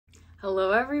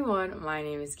Hello everyone, my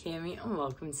name is Cami and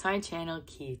welcome to my channel,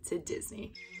 Key to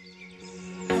Disney.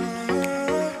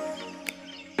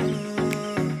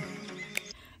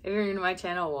 If you're new to my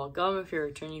channel, welcome. If you're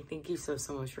returning, thank you so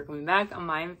much for coming back on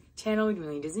my channel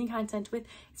doing Disney content with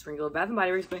Sprinkle of Bath and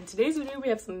Body Works. But in today's video, we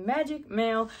have some magic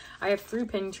mail. I have 3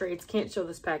 pin trades. Can't show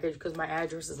this package because my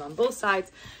address is on both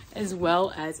sides, as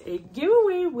well as a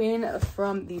giveaway win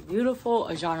from the beautiful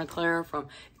Ajana Claire from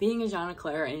Being Ajana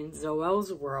Claire in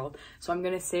Zoel's World. So I'm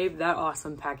going to save that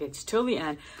awesome package till the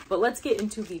end. But let's get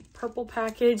into the purple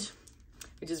package,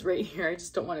 which is right here. I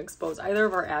just don't want to expose either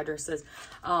of our addresses.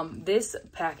 This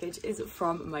package is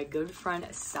from my good friend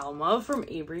Selma from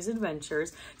Avery's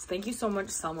Adventures. So thank you so much,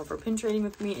 Selma, for pin trading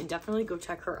with me, and definitely go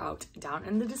check her out down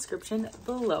in the description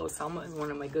below. Selma is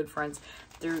one of my good friends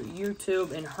through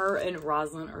YouTube, and her and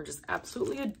Rosalind are just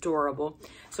absolutely adorable.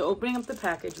 So opening up the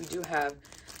package, we do have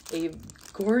a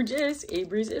gorgeous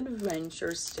Avery's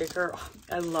Adventure sticker. Oh,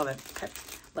 I love it. Okay,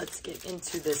 let's get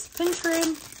into this pin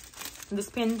trade. This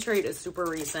pin trade is super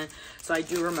recent, so I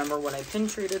do remember what I pin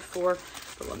traded for.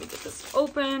 But let me get this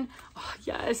open. Oh,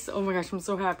 yes. Oh my gosh, I'm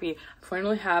so happy. I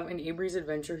finally have an Avery's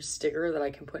Adventure sticker that I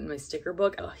can put in my sticker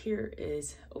book. Oh, here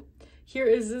is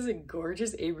this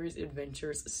gorgeous Avery's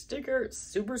Adventures sticker.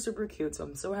 Super cute. So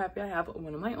I'm so happy I have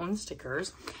one of my own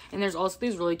stickers. And there's also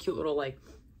these really cute little like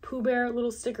Pooh Bear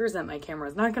little stickers that my camera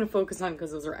is not going to focus on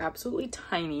because those are absolutely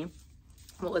tiny.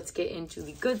 Well, let's get into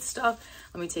the good stuff.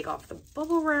 Let me take off the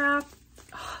bubble wrap.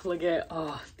 Oh, look at,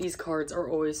 these cards are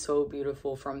always so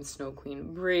beautiful from Snow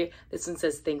Queen Brie. This one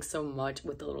says, "Thanks so much,"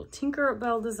 with the little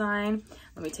Tinkerbell design.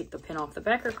 Let me take the pin off the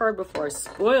backer card before I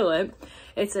spoil it.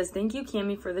 It says, "Thank you,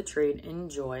 Cami, for the trade.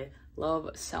 Enjoy. Love,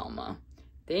 Selma."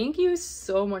 Thank you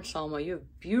so much, Selma. You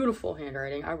have beautiful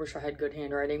handwriting. I wish I had good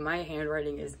handwriting. My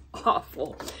handwriting is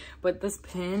awful. But this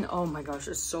pin, oh my gosh,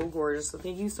 is so gorgeous. So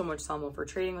thank you so much, Selma, for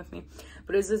trading with me.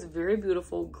 But it's this very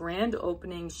beautiful grand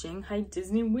opening Shanghai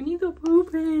Disney Winnie the Pooh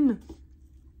pin.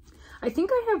 I think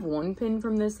I have one pin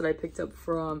from this that I picked up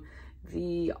from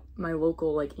my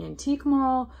local like antique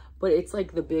mall, but it's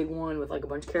like the big one with like a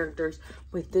bunch of characters.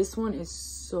 But this one is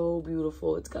so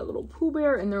beautiful. It's got a little Pooh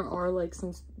Bear, and there are like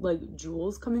some like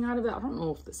jewels coming out of it. I don't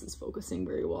know if this is focusing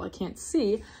very well. I can't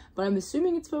see, but I'm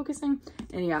assuming it's focusing.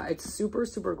 And yeah, it's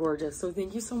super gorgeous. So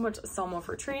thank you so much, Selma,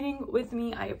 for trading with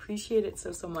me. I appreciate it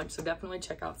so much. So definitely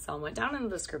check out Selma down in the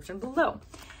description below.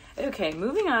 Okay,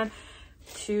 moving on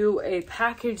to a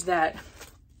package that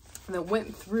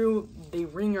went through the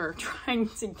ringer trying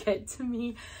to get to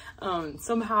me.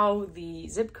 Somehow the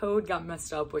zip code got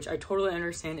messed up, which I totally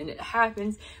understand, and it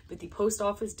happens, but the post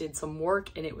office did some work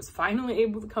and it was finally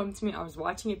able to come to me. I was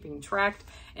watching it being tracked,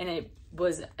 and it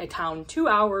was a town 2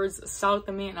 hours south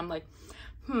of me, and I'm like,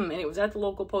 and it was at the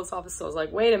local post office. So I was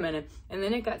like, wait a minute. And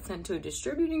then it got sent to a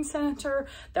distributing center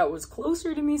that was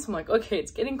closer to me. So I'm like, okay,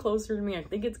 it's getting closer to me. I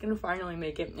think it's going to finally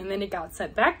make it. And then it got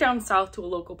sent back down south to a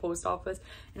local post office.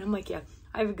 And I'm like, yeah,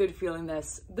 I have a good feeling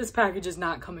this package is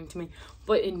not coming to me.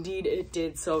 But indeed it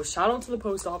did. So shout out to the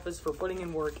post office for putting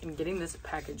in work and getting this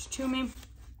package to me.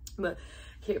 But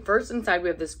okay, first inside we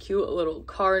have this cute little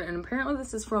card, and apparently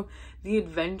this is from The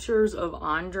Adventures of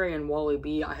Andre and Wally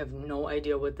B. I have no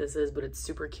idea what this is, but it's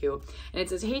super cute. And it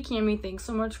says, "Hey Cami, thanks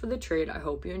so much for the trade. I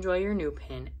hope you enjoy your new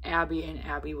pin, Abby." And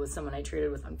Abby was someone I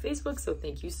traded with on Facebook, so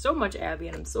thank you so much, Abby,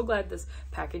 and I'm so glad this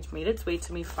package made its way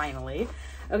to me finally.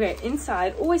 Okay,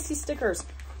 inside, oh, I see stickers.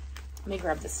 Let me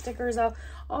grab the stickers out.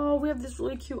 Oh, we have this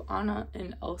really cute Anna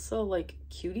and Elsa like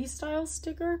cutie style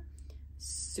sticker.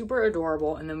 Super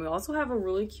adorable. And then we also have a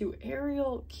really cute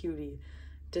Ariel cutie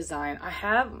design. I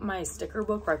have my sticker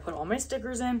book where I put all my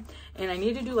stickers in, and I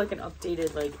need to do like an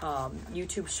updated like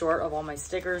YouTube short of all my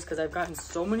stickers because I've gotten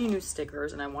so many new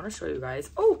stickers and I want to show you guys.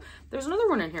 Oh, there's another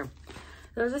one in here.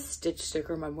 There's a Stitch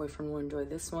sticker. My boyfriend will enjoy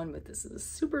this one, but this is a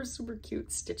super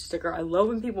cute Stitch sticker. I love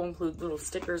when people include little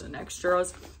stickers and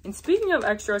extras. And speaking of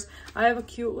extras, I have a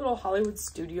cute little Hollywood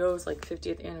Studios like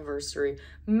 50th anniversary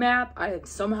map. I had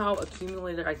somehow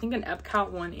accumulated, I think, an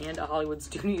Epcot one and a Hollywood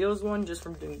Studios one just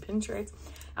from doing pin trades.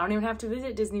 I don't even have to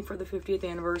visit Disney for the 50th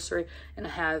anniversary, and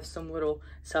I have some little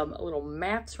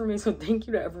maps for me. So thank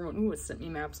you to everyone who has sent me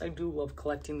maps. I do love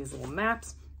collecting these little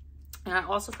maps. And I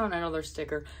also found another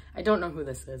sticker. I don't know who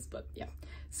this is, but yeah,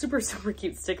 super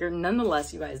cute sticker.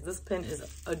 Nonetheless, you guys, this pin is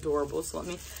adorable. So let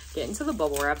me get into the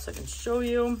bubble wrap so I can show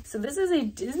you. So this is a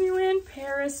Disneyland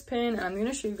Paris pin, and I'm going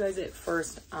to show you guys it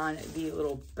first on the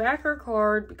little backer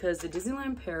card because the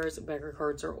Disneyland Paris backer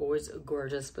cards are always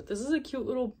gorgeous. But this is a cute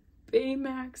little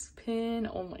Baymax pin.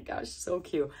 Oh my gosh, so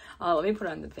cute. Let me put it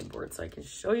on the pin board so I can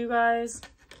show you guys.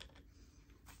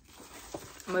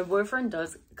 My boyfriend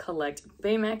does collect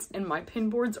Baymax, and my pin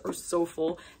boards are so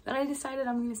full that I decided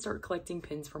I'm going to start collecting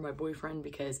pins for my boyfriend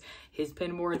because his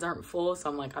pin boards aren't full. So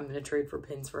I'm like, I'm going to trade for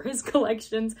pins for his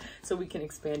collections so we can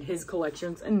expand his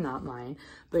collections and not mine.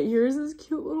 But here's this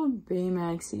cute little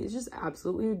Baymax. He is just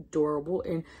absolutely adorable,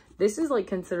 and this is like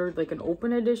considered like an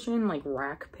open edition like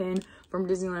rack pin from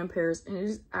Disneyland Paris, and it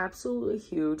is absolutely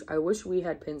huge. I wish we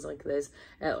had pins like this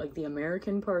at like the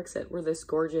American parks that were this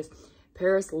gorgeous.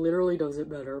 Paris literally does it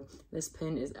better. This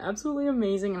pin is absolutely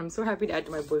amazing, and I'm so happy to add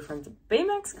to my boyfriend's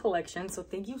Baymax collection. So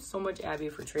thank you so much, Abby,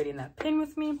 for trading that pin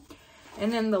with me.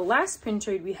 And then the last pin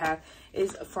trade we have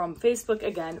is from Facebook,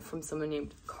 again, from someone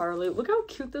named Carly. Look how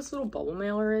cute this little bubble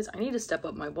mailer is. I need to step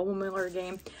up my bubble mailer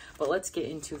game, but let's get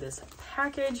into this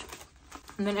package.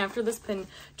 And then after this pin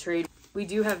trade, we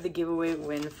do have the giveaway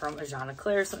win from Ajana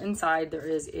Claire. So inside there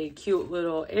is a cute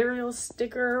little Ariel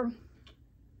sticker.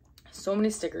 So many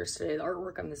stickers today. The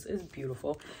artwork on this is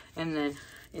beautiful. And then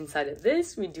inside of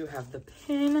this, we do have the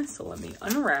pin. So let me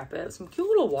unwrap it. Some cute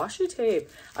little washi tape.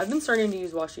 I've been starting to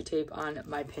use washi tape on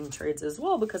my pin trades as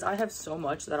well because I have so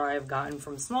much that I have gotten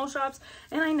from small shops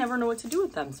and I never know what to do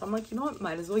with them. So I'm like, you know what?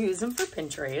 Might as well use them for pin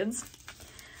trades.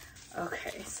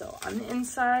 Okay, so on the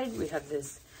inside, we have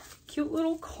this cute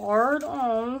little card.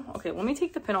 Oh, okay, let me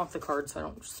take the pin off the card so I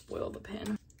don't spoil the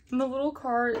pin. And the little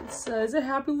card, it says, a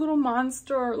happy little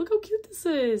monster. Look how cute this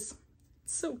is.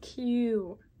 It's so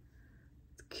cute.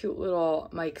 Cute little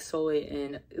Mike Sully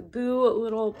and Boo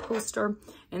little poster.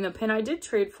 And the pin I did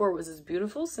trade for was this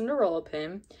beautiful Cinderella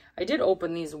pin. I did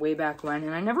open these way back when,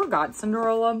 and I never got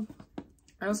Cinderella.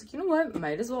 I was like, you know what?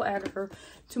 Might as well add her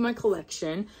to my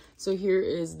collection. So here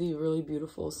is the really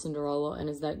beautiful Cinderella. And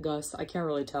is that Gus? I can't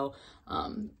really tell.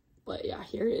 But yeah,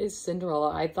 here is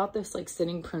Cinderella. I thought this like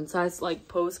sitting princess like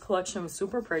pose collection was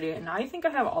super pretty, and I think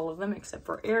I have all of them except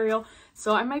for Ariel,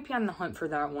 so I might be on the hunt for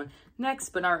that one next,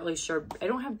 but not really sure. I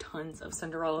don't have tons of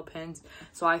Cinderella pins,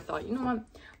 so I thought, you know what,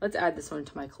 let's add this one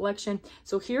to my collection.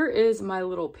 So here is my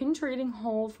little pin trading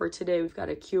haul for today. We've got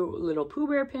a cute little Pooh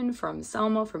Bear pin from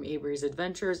Selma from Avery's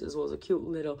Adventures, as well as a cute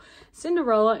little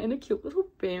Cinderella and a cute little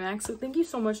Baymax. So thank you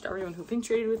so much to everyone who pin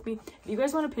traded with me. If you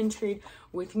guys want to pin trade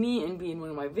with me and be in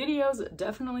one of my videos,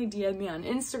 definitely DM me on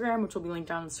Instagram, which will be linked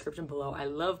down in the description below. I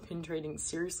love pin trading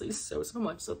seriously so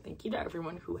much, so thank you to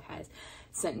everyone who has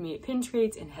sent me pin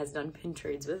trades and has done pin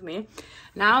trades with me.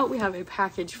 Now we have a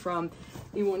package from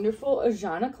the wonderful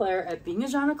Ajana Claire at Being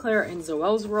Ajana Claire in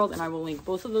Zoelle's World, and I will link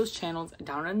both of those channels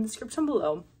down in the description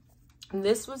below. And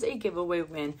this was a giveaway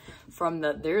win from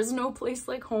the There's No Place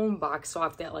Like Home box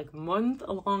swap, that like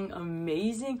month-long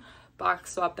amazing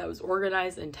box swap that was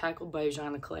organized and tackled by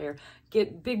Ajana Claire.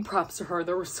 Get big props to her.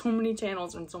 There were so many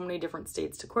channels and so many different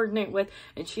states to coordinate with,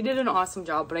 and she did an awesome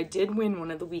job. But I did win one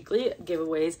of the weekly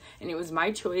giveaways, and it was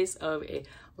my choice of a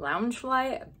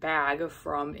Loungefly bag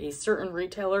from a certain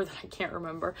retailer that I can't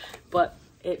remember, but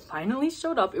it finally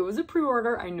showed up. It was a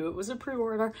pre-order. I knew it was a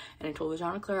pre-order, and I told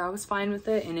Ajana Claire I was fine with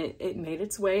it, and it made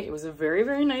its way. It was a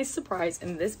very nice surprise.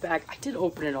 And this bag, I did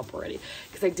open it up already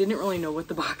because I didn't really know what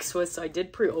the box was, so I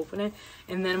did pre-open it.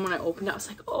 And then when I opened it, I was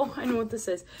like, oh, I know what this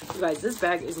is. You guys, this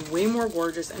bag is way more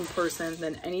gorgeous in person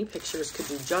than any pictures could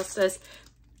do justice.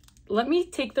 Let me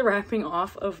take the wrapping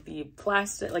off of the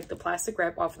plastic, like the plastic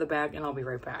wrap off the bag, and I'll be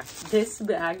right back. This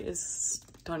bag is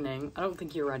stunning. I don't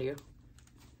think you're ready.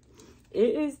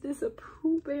 It is this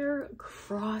Pooh Bear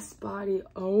crossbody.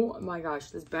 Oh my gosh,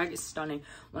 this bag is stunning.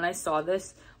 When I saw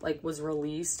this, like, was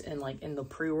released and like in the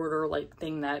pre-order like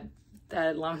thing that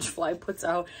Loungefly puts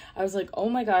out, I was like, oh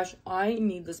my gosh, I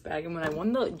need this bag. And when I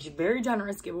won the very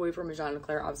generous giveaway from Ajana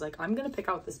Claire, I was like, I'm gonna pick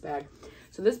out this bag.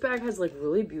 So this bag has like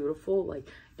really beautiful like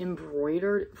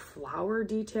embroidered flower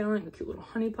detailing, a cute little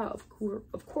honey pot,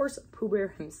 of course Pooh Bear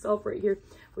himself right here,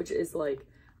 which is like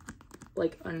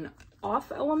an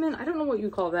off element, I don't know what you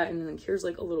call that. And then here's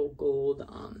like a little gold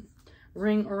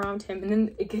ring around him, and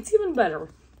then it gets even better.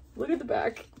 Look at the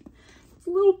back. It's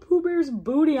a little Pooh Bear's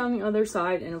booty on the other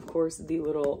side, and of course the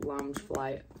little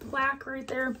Loungefly plaque right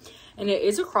there. And it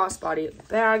is a crossbody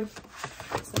bag.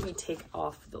 So let me take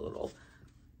off the little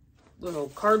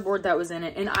cardboard that was in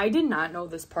it, and I did not know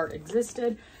this part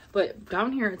existed, but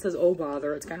down here it says oh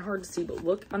bother. It's kind of hard to see, but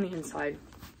look on the inside.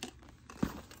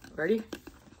 Ready?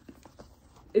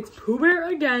 It's Pooh Bear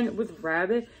again with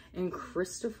Rabbit and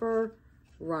Christopher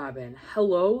Robin.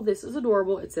 Hello, this is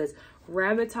adorable. It says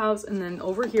Rabbit's house, and then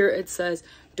over here it says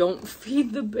don't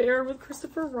feed the bear with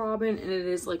Christopher Robin, and it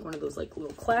is like one of those like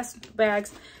little clasp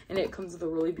bags, and it comes with a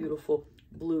really beautiful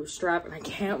blue strap, and I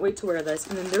can't wait to wear this.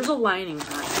 And then there's a lining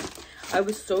on it. I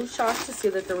was so shocked to see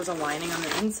that there was a lining on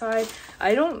the inside.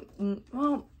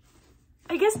 Well,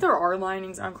 I guess there are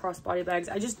linings on crossbody bags.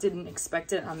 I just didn't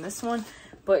expect it on this one.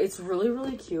 but it's really,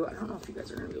 really cute. I don't know if you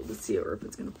guys are gonna be able to see it or if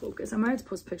it's gonna focus. I might have to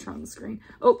post a picture on the screen.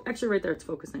 Oh, actually right there, it's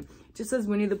focusing. It just says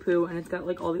Winnie the Pooh, and it's got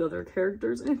like all the other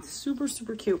characters, and it's super,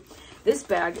 super cute. This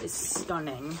bag is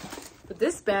stunning. But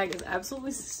this bag is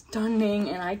absolutely stunning,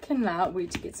 and I cannot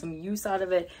wait to get some use out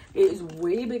of it. It is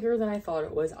way bigger than I thought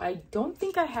it was. I don't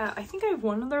think I have, I think I have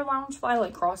one of their Loungefly,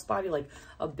 like crossbody, like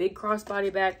a big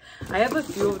crossbody bag. I have a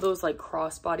few of those like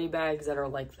crossbody bags that are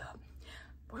like the,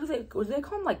 what do they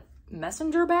call them? Like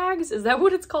messenger bags? Is that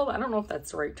what it's called? I don't know if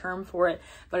that's the right term for it,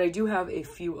 but I do have a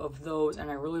few of those and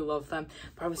I really love them.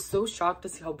 But I was so shocked to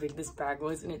see how big this bag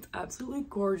was, and it's absolutely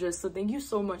gorgeous. So thank you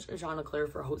so much, Jeanna Claire,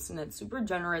 for hosting that super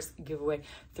generous giveaway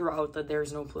throughout the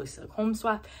There's No Place Like Home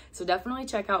swap. So definitely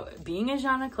check out Being a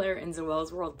Jeanna Claire in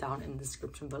Zoella's World down in the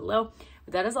description below.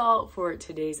 But that is all for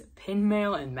today's pin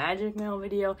mail and magic mail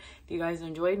video. If you guys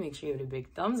enjoyed, make sure you give it a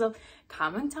big thumbs up.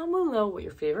 Comment down below what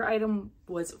your favorite item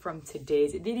was from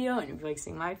today's video. And if you like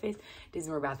seeing my face,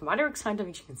 Disney or Bath & Body Works content,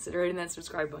 make sure you consider hitting that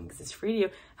subscribe button because it's free to you.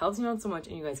 Helps me out so much,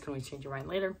 and you guys can always change your mind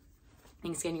later.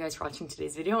 Thanks again, you guys, for watching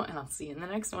today's video, and I'll see you in the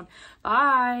next one.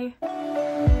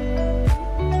 Bye!